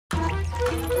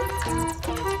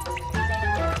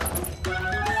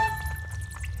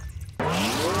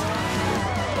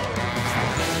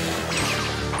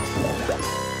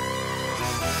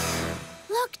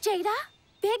Jaida.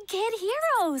 Big kid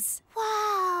heroes.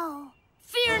 Wow.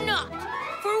 Fear not,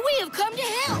 for we have come to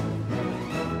help.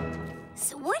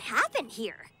 So what happened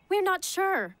here? We're not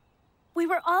sure. We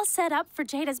were all set up for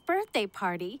Jada's birthday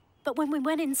party, but when we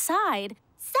went inside...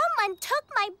 Someone took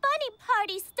my bunny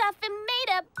party stuff and made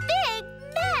a big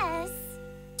mess.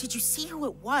 Did you see who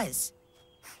it was?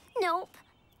 Nope.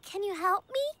 Can you help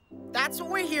me? That's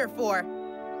what we're here for.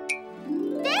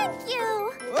 Thank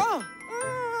you. Oh.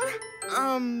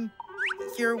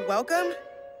 You're welcome?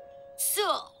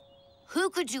 So, who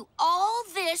could do all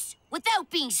this without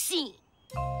being seen?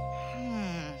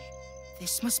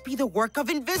 This must be the work of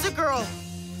Invisigirl.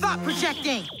 Thought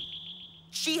projecting.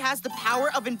 She has the power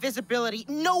of invisibility.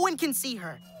 No one can see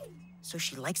her. So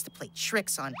she likes to play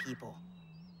tricks on people.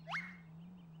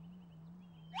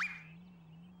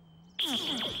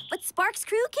 But Spark's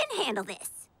crew can handle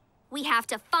this. We have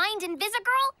to find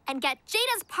Invisigirl and get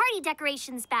Jada's party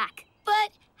decorations back.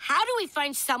 But how do we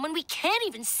find someone we can't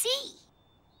even see?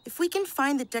 If we can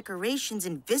find the decorations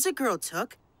Invisigirl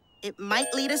took, it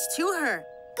might lead us to her.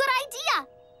 Good idea.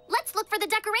 Let's look for the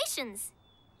decorations.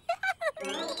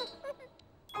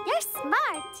 You're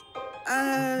smart.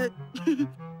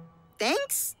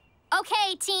 Thanks?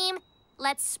 Okay, team.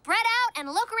 Let's spread out and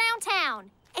look around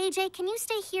town. AJ, can you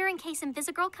stay here in case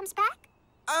Invisigirl comes back?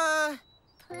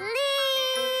 Please?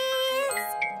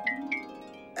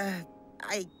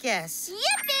 I guess.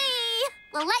 Yippee!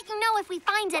 We'll let you know if we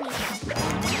find anything.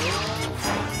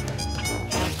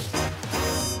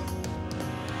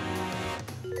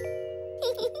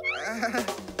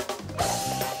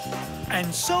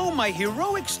 And so my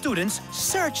heroic students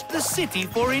searched the city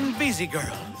for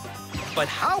Invisigirl. But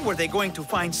how were they going to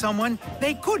find someone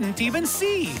they couldn't even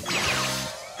see?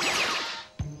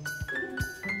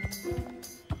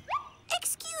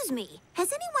 Excuse me,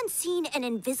 has anyone seen an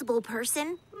invisible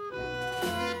person?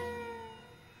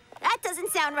 That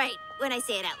doesn't sound right when I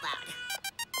say it out loud.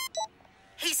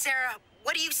 Hey, Sarah,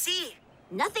 what do you see?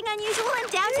 Nothing unusual in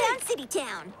downtown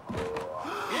Citytown.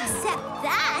 Except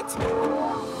that...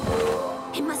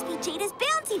 it must be Jada's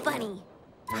Bouncy Bunny.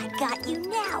 I got you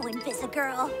now,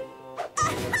 Invisigirl.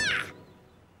 Aha!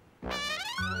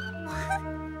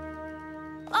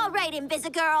 All right,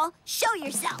 Invisigirl, show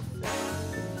yourself.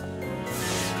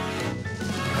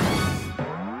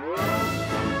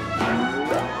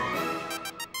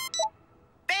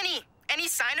 Benny, any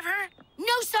sign of her?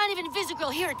 No sign of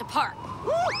Invisigirl here at the park.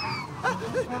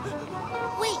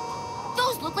 Wait,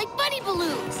 those look like bunny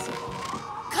balloons.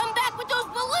 Come back with those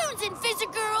balloons,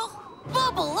 Invisigirl.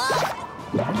 Bubble up.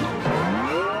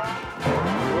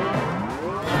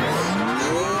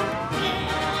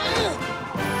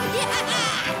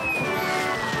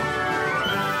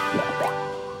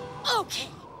 Okay,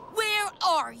 where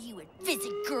are you,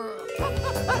 Invisigirl?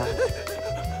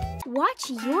 Watch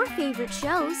your favorite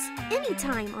shows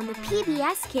anytime on the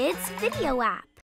PBS Kids video app.